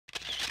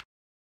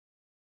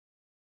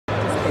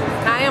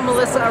I'm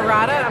Melissa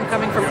Arata. I'm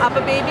coming from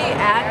UPPABABY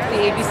at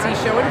the ABC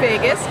show in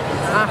Vegas.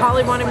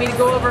 Holly wanted me to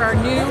go over our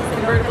new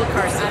convertible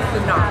car seat,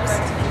 the Knox.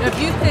 Now, if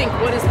you think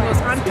what is the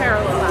most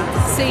unparalleled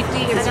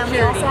safety and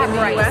security in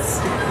the U.S.,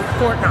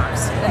 Fort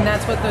Knox, and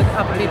that's what the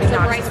UPPABABY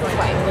Knox is going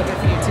to look at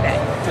for you today.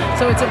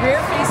 So it's a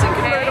rear-facing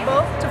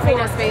convertible to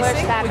forward-facing.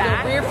 We go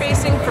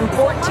rear-facing from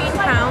 14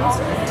 pounds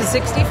to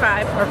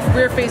 65, or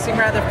rear-facing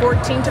rather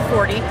 14 to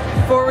 40,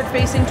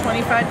 forward-facing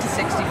 25 to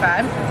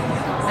 65.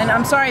 And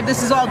I'm sorry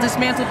this is all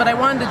dismantled, but I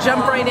wanted to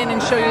jump right in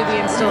and show you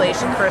the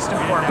installation first and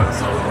foremost.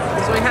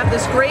 So we have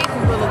this great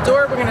little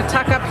door we're going to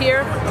tuck up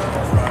here.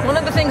 One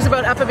of the things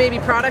about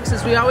UPPABABY products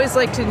is we always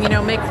like to,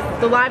 make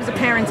the lives of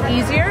parents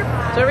easier.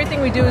 So everything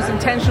we do is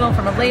intentional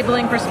from a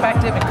labeling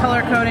perspective and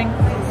color coding.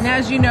 And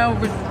as you know,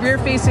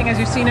 rear-facing, as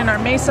you've seen in our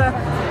Mesa,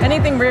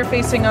 anything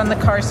rear-facing on the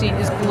car seat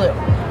is blue.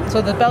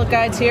 So the belt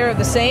guides here are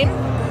the same.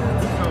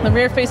 The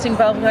rear-facing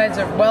belt guides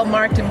are well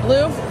marked in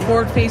blue,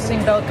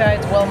 forward-facing belt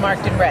guides well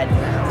marked in red.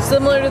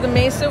 Similar to the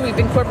Mesa, we've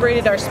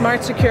incorporated our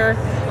Smart Secure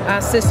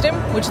system,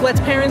 which lets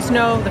parents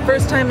know the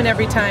first time and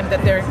every time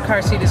that their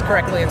car seat is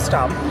correctly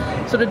installed.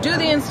 So to do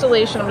the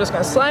installation, I'm just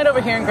going to slide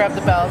over here and grab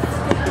the belt.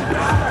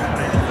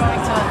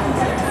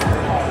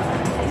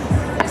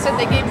 They said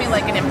they gave me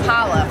like an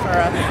Impala for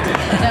a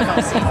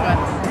demo seat, but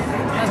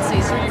let's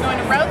see. So you're going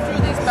to route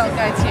through these belt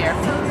guides here.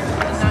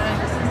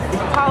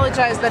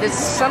 Apologize that it's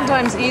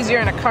sometimes easier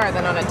in a car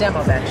than on a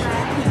demo bench.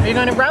 You're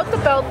going to route the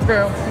belt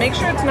through, make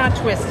sure it's not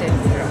twisted,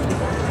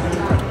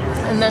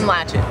 and then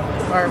latch it,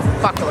 or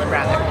buckle it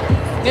rather.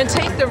 You're going to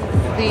take the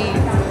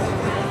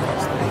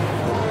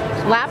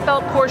lap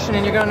belt portion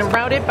and you're going to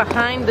route it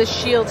behind the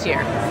shield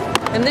here.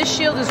 And this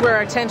shield is where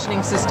our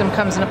tensioning system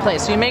comes into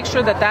place. So you make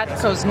sure that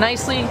that goes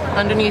nicely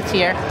underneath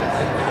here.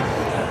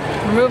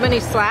 Remove any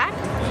slack,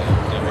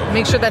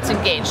 make sure that's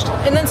engaged.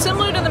 And then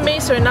similar to the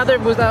Mesa, another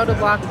without a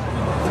lock,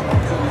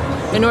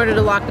 in order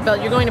to lock the belt,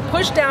 you're going to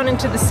push down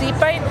into the seat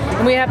bite,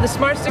 and we have the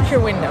Smart Secure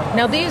window.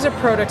 Now these are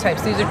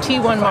prototypes, these are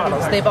T1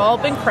 models. They've all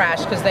been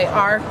crashed because they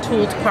are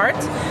tooled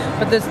parts,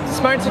 but the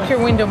Smart Secure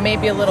window may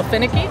be a little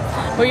finicky.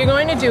 What you're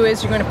going to do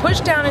is you're going to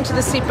push down into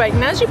the seat bite,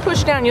 and as you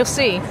push down, you'll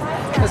see,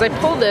 as I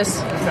pull this,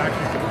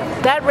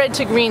 that red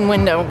to green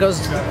window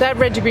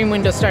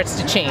starts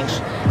to change.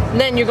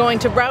 And then you're going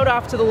to route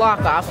off to the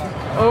lock off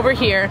over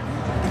here,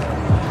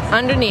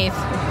 underneath,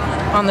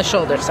 on the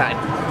shoulder side.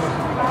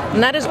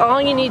 And that is all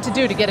you need to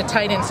do to get a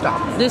tight install.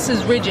 This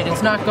is rigid,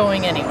 it's not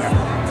going anywhere.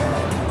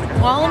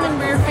 While I'm in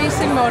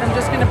rear-facing mode, I'm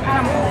just going to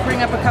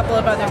bring up a couple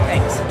of other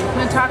things. I'm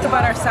going to talk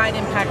about our side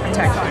impact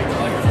protection.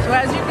 So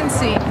as you can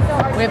see,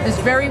 we have this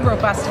very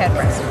robust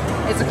headrest.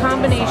 It's a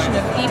combination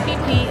of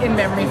EPP and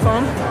memory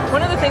foam.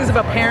 One of the things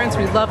about parents,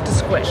 we love to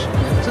squish.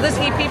 So this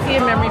EPP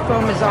and memory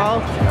foam is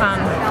all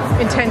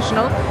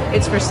intentional.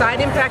 It's for side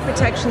impact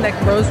protection that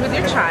grows with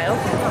your child.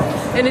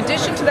 In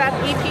addition to that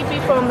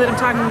EPP foam that I'm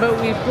talking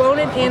about, we've blown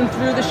it in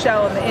through the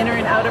shell, in the inner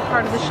and outer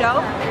part of the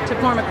shell, to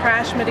form a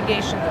crash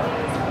mitigation foam.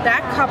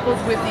 That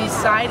coupled with these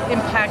side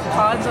impact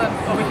pods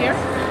over here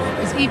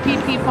is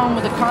EPP foam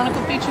with a conical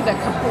feature that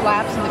can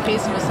collapse in the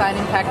case of a side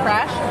impact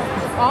crash.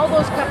 All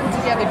those coupled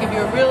together give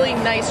you a really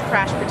nice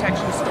crash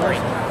protection story.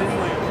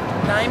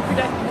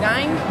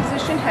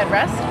 9-position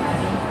headrest,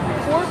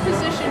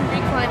 4-position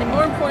recline, and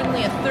more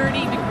importantly, a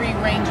 30-degree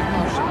range of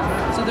motion.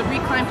 So the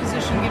recline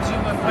position gives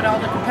you what all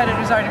the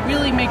competitors are to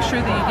really make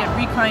sure that you get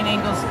recline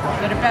angles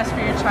that are best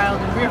for your child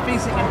in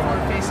rear-facing and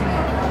forward-facing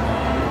mode.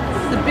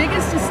 The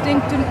biggest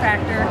distinctive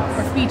factor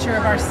or feature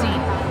of our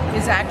seat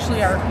is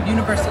actually our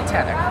universal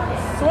tether.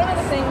 So one of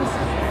the things,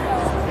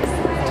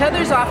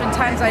 tethers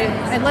oftentimes, I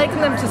liken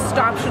them to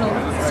stop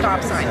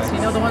signs,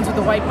 the ones with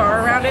the white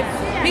bar around it.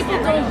 People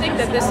don't think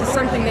that this is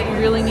something that you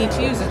really need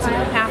to use. It's an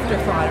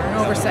afterthought or an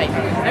oversight.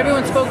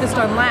 Everyone's focused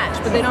on latch,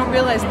 but they don't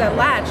realize that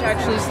latch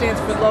actually stands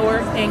for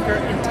lower, anchor,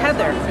 and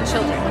tether for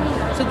children.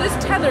 So this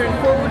tether in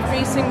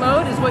forward-facing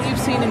mode is what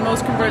you've seen in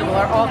most convertible,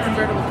 or all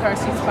convertible car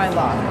seats by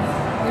law.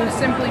 You're going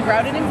to simply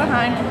route it in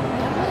behind,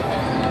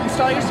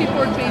 install your seat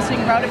forward facing,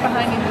 route it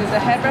behind into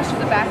the headrest or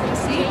the back of the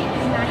seat.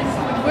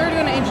 We're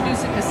going to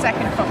introduce it in the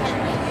second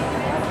function.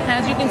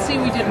 As you can see,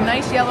 we did a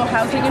nice yellow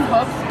housing and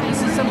hook.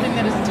 This is something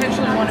that is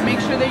intentional. You want to make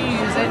sure that you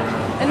use it.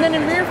 And then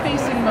in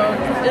rear-facing mode,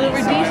 it'll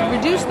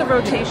reduce the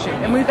rotation.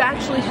 And we've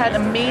actually had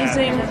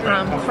amazing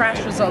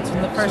crash results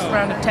from the first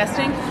round of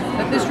testing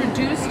that this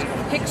reduced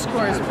HIC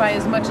scores by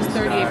as much as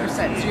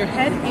 38%. So your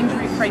head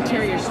injury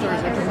criteria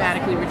scores are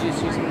dramatically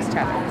reduced using this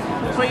tether.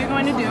 So what you're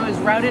going to do is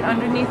route it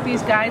underneath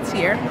these guides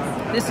here.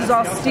 This is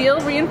all steel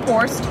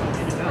reinforced.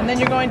 And then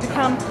you're going to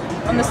come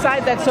on the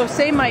side that, so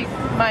say my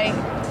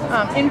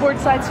inboard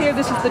sides here,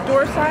 this is the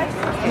door side.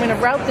 I'm going to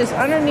route this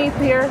underneath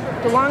here,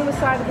 along the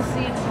side of the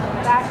seat,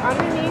 back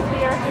underneath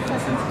here,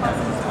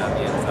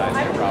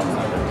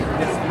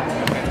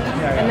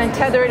 and then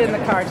tether it in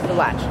the car to the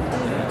latch,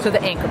 to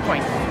the anchor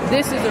point.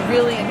 This is a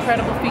really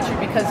incredible feature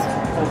because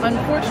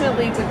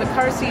unfortunately with the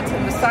car seats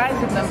and the size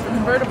of them for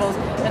convertibles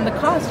and the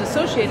cost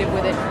associated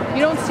with it,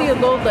 you don't see a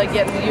load leg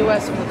yet in the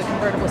US with a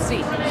convertible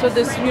seat. So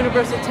this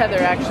universal tether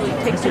actually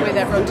takes away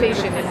that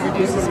rotation and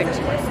reduces HIC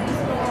scores.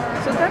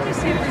 So let me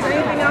see if there's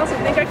anything else.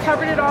 I think I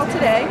covered it all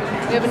today.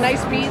 We have a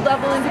nice bead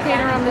level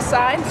indicator on the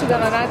side so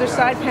that on either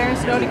side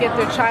parents know to get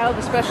their child,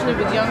 especially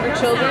with younger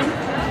children,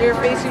 rear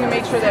facing, to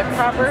make sure they have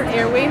proper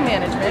airway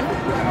management.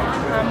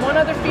 One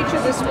other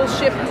feature, this will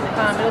ship,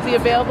 it'll be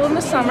available in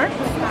the summer.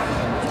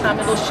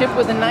 It'll ship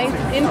with a nice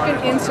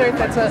infant insert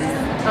that's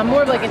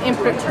more of like an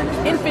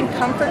infant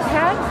comfort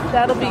pad.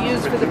 That'll be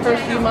used for the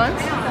first few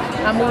months.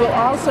 We will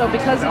also,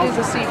 because it is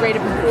a seat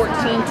rated from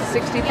 14 to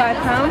 65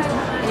 pounds,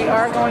 we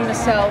are going to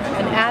sell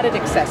an added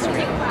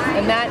accessory.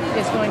 And that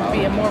is going to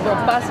be a more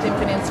robust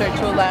infant insert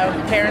to allow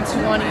parents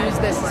who want to use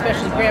this,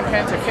 especially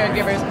grandparents or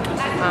caregivers,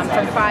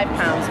 from 5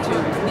 pounds to,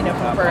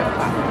 from birth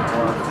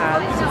up.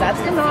 So that's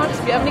the Knox.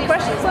 If you have any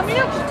questions, let me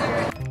know.